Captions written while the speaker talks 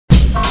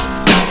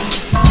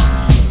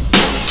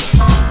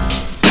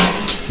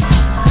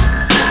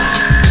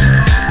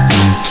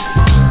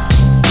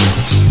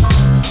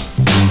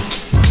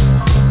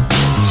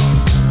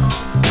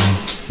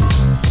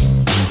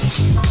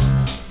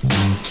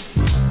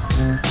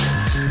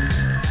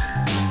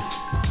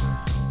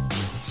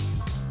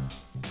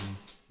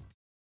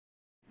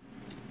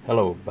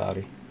Hello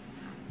everybody,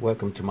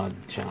 welcome to my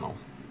channel.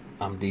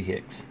 I'm D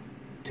Hicks.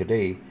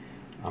 Today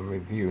I'm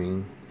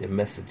reviewing the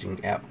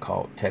messaging app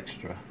called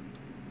Textra.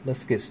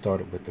 Let's get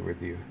started with the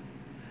review.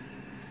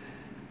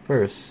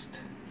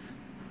 First,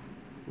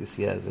 we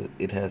see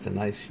it has a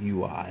nice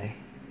UI,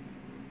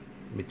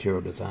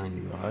 material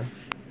design UI.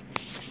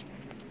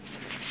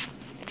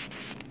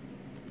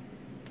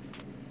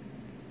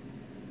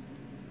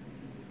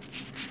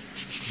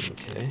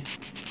 Okay.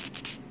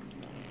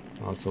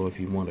 Also, if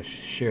you want to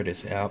share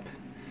this app,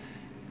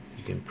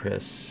 you can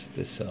press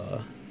this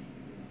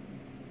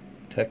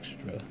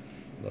Textra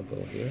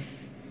logo here,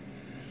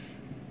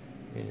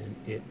 and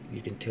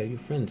you can tell your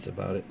friends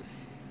about it.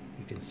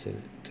 You can send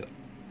it to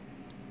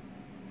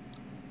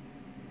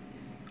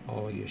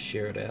all your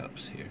shared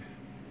apps here.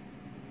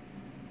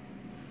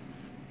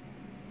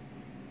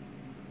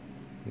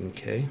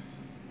 Okay.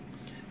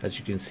 As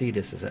you can see,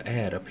 this is an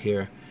ad up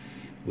here,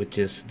 which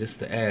is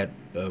the ad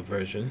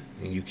version,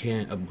 and you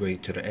can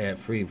upgrade to the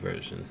ad-free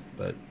version,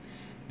 but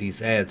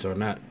these ads are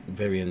not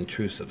very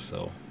intrusive,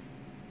 so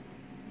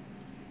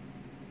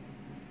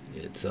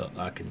it's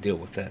I can deal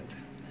with that.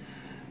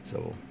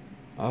 So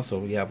also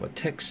we have a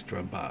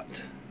Textra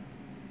bot.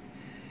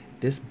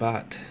 This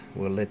bot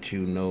will let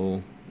you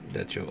know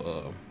that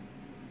your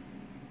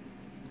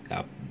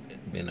app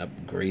been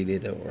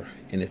upgraded or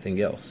anything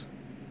else.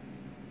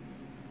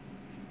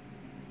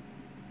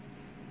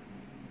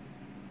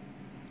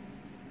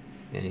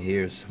 And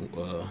here's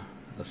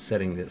a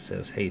setting that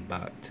says "Hey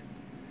bot."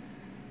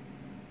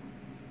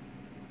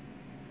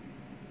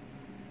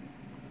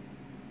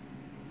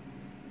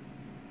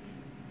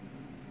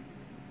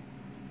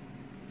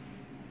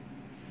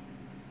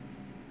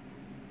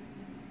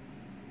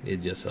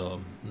 It just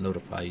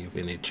notify you of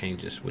any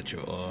changes with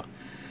your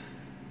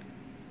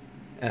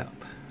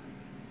app.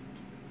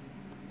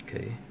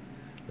 Okay,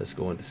 let's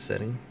go into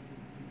setting.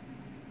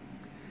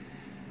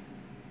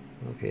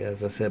 Okay,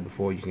 as I said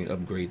before, you can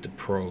upgrade to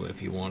Pro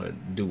if you want to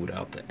do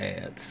without the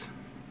ads.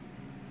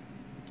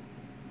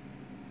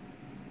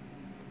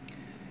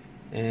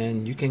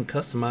 And you can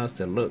customize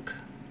the look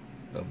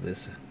of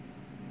this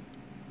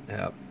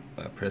app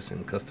by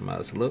pressing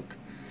customize look.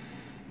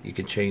 You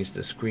can change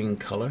the screen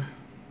color.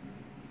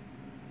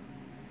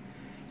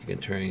 You can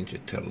change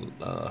it to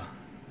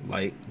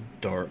light,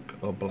 dark,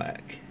 or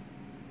black.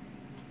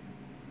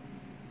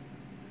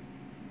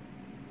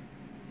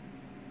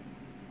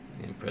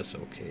 And press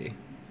OK.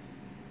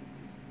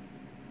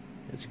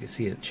 As you can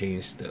see, it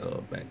changed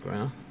the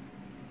background.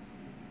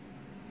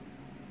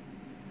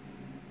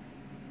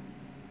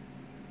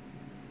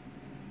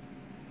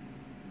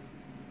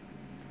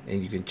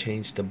 And you can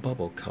change the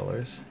bubble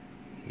colors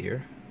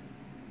here.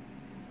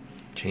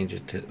 Change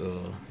it to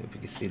if you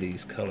can see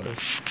these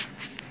colors,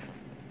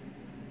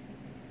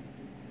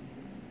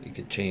 you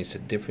can change to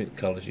different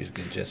colors. You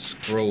can just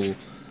scroll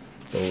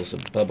those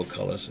bubble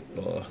colors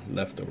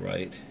left or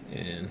right,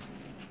 and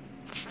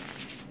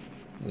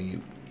when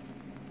you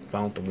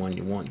found the one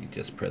you want, you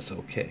just press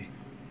OK.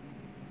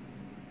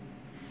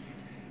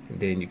 And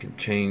then you can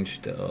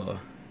change the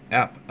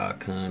app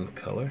icon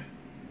color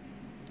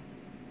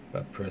by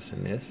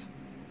pressing this.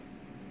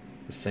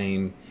 The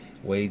same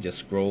way, just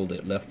scroll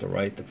it left or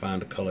right to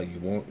find the color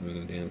you want,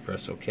 and then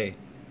press OK.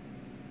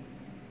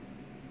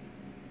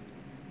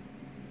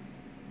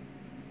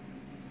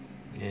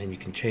 And you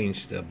can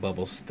change the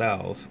bubble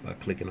styles by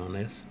clicking on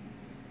this.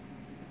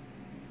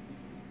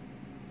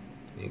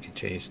 You can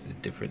change the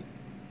different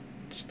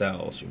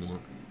styles you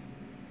want.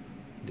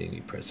 Then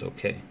you press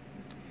OK.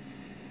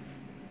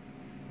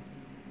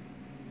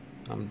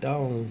 I'm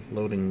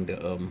downloading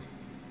the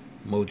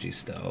Emoji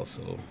Styles,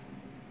 so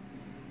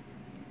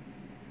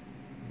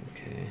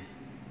okay.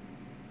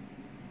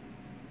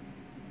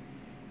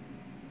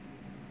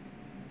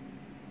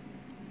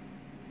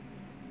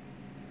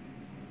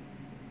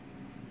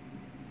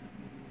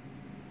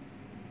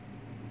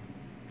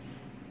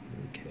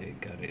 Okay,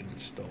 got it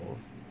installed.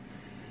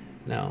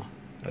 Now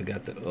I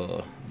got the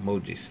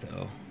Emoji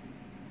Style.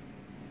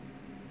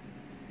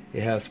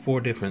 It has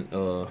 4 different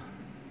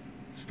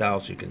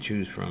styles you can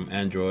choose from: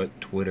 Android,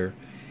 Twitter,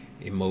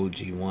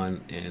 Emoji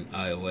one, and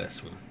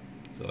iOS one.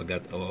 So I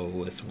got the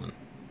iOS one.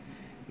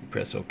 You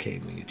press OK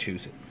when you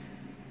choose it.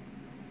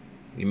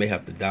 You may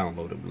have to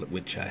download it,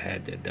 which I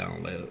had to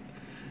download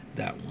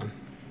that one.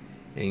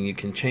 And you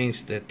can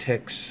change the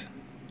text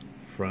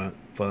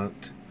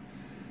font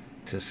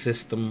to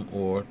system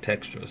or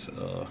Textra's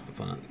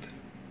font.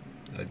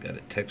 I got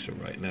it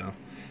Textra right now.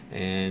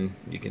 And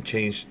you can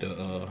change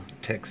the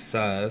text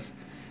size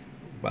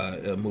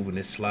by moving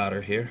this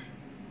slider here.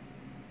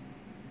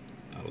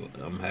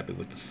 I'm happy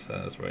with the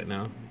size right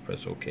now.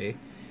 Press OK.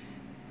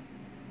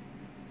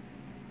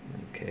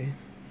 Okay,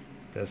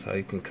 that's how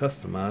you can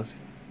customize it.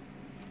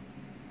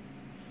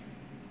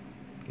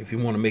 If you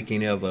want to make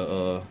any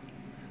other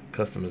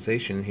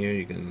customization here,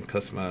 you can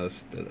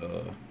customize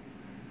the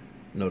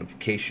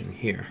notification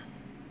here.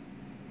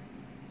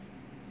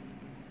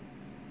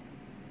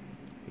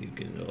 You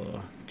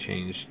can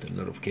change the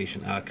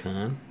notification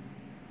icon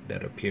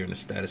that appear in the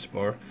status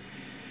bar.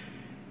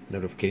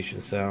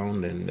 notification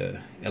sound and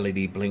the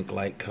LED blink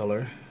light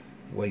color,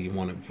 where you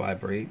want it to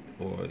vibrate,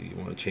 or you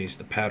want to change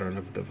the pattern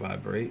of the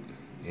vibrate,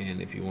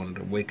 and if you wanted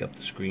to wake up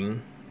the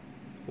screen,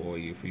 or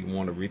if you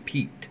want to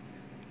repeat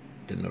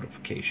the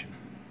notification.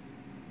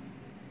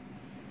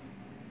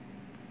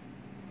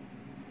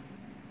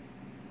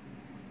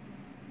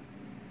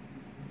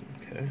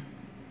 Okay.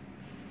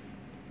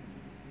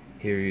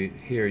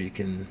 Here you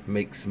can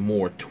make some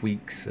more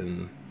tweaks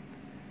and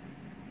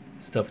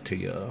stuff to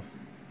your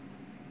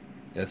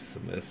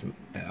SMS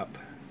app.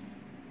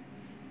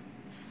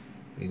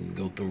 You can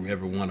go through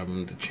every one of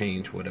them to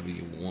change whatever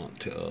you want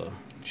to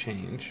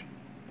change.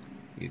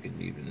 You can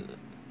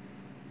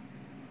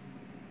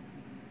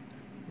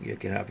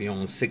have your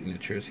own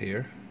signatures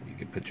here. You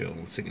can put your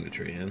own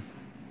signature in,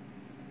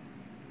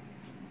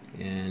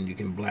 and you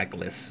can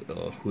blacklist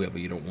whoever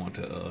you don't want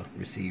to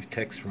receive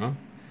text from.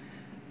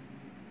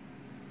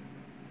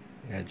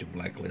 Add your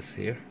blacklist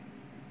here.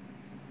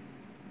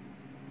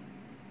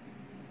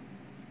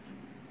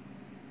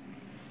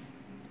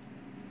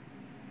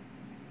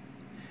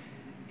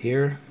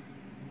 Here,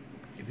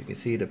 if you can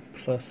see the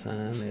plus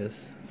sign,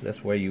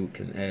 that's where you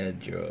can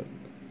add your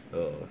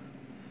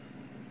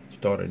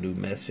start a new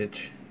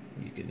message.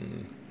 You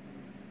can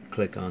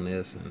click on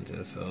this and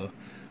just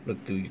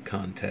look through your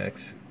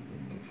contacts,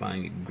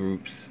 find your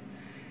groups,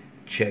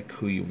 check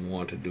who you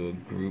want to do a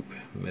group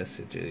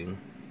messaging.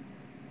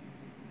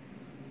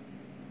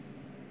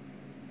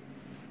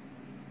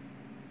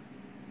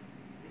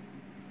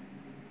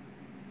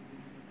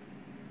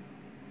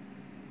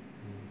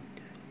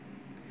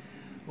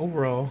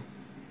 Overall,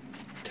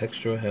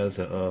 Textra has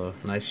a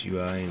nice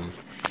UI, and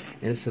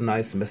it's a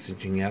nice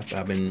messaging app.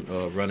 I've been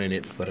running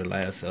it for the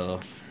last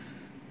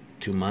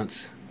 2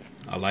 months.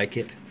 I like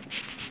it.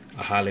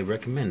 I highly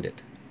recommend it.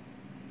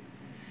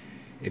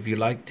 If you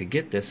like to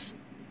get this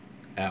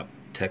app,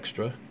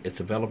 Textra, it's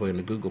available in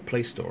the Google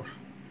Play Store.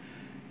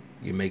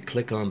 You may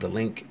click on the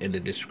link in the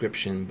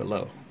description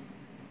below.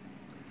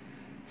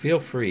 Feel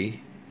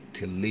free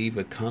to leave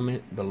a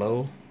comment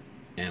below,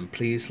 and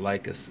please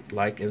like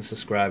and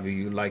subscribe if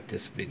you like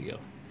this video.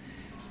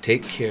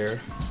 Take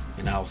care,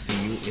 and I'll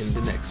see you in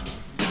the next one.